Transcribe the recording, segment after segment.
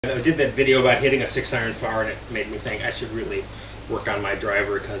I did that video about hitting a 6-iron far, and it made me think I should really work on my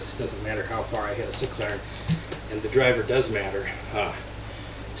driver, because it doesn't matter how far I hit a 6-iron, and the driver does matter.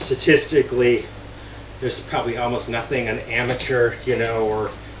 Statistically, there's probably almost nothing an amateur, or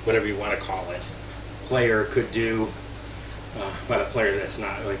whatever you want to call it, player could do, but a player that's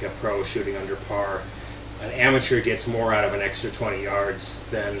not like a pro shooting under par. An amateur gets more out of an extra 20 yards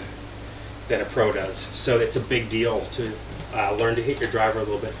than a pro does. So it's a big deal to learn to hit your driver a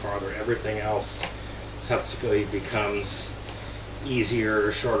little bit farther. Everything else subsequently becomes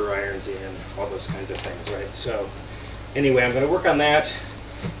easier, shorter irons in, all those kinds of things, right? So anyway, I'm going to work on that.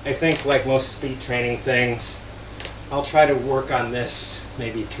 I think, like most speed training things, I'll try to work on this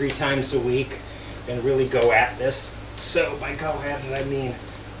maybe 3 times a week and really go at this. So by go at it, I mean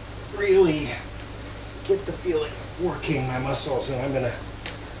really get the feeling of working my muscles, and I'm going to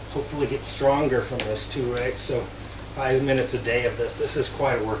hopefully get stronger from this too, right? So 5 minutes a day of this. This is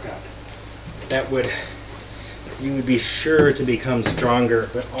quite a workout. You would be sure to become stronger,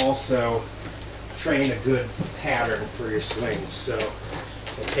 but also train a good pattern for your swing. So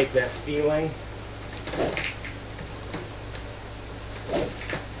we'll take that feeling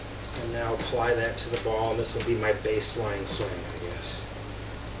and now apply that to the ball, and this will be my baseline swing, I guess.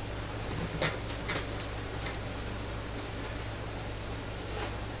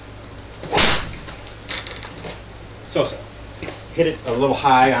 So. Hit it a little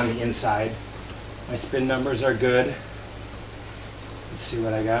high on the inside. My spin numbers are good. Let's see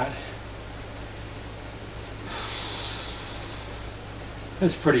what I got.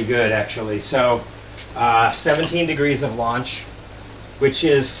 That's pretty good, actually. So 17 degrees of launch,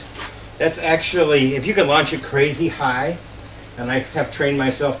 that's actually, if you can launch it crazy high, and I have trained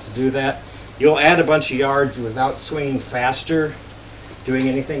myself to do that, you'll add a bunch of yards without swinging faster, doing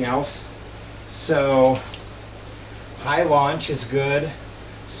anything else. So high launch is good.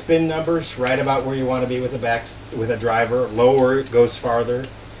 Spin numbers right about where you want to be with a driver. Lower, it goes farther.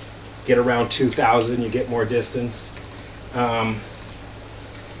 Get around 2,000, you get more distance.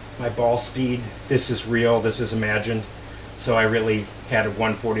 My ball speed, this is real, this is imagined. So I really had a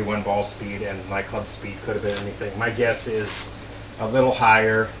 141 ball speed, and my club speed could have been anything. My guess is a little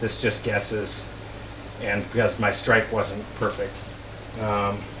higher. This just guesses, and because my strike wasn't perfect.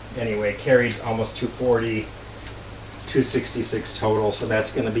 Anyway, carried almost 240. 266 total, so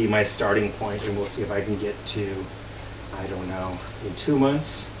that's going to be my starting point, and we'll see if I can get to, I don't know, in 2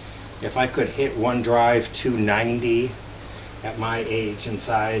 months, if I could hit one drive 290 at my age and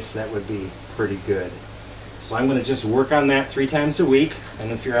size, that would be pretty good. So I'm going to just work on that 3 times a week,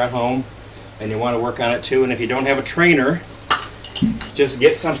 and if you're at home and you want to work on it too, and if you don't have a trainer, just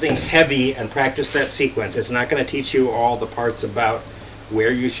get something heavy and practice that sequence. It's not going to teach you all the parts about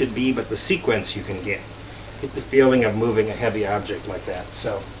where you should be, but the sequence you can get. Get the feeling of moving a heavy object like that.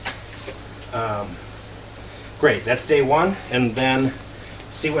 So, great. That's day 1, and then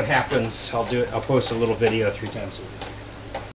see what happens. I'll post a little video 3 times a week.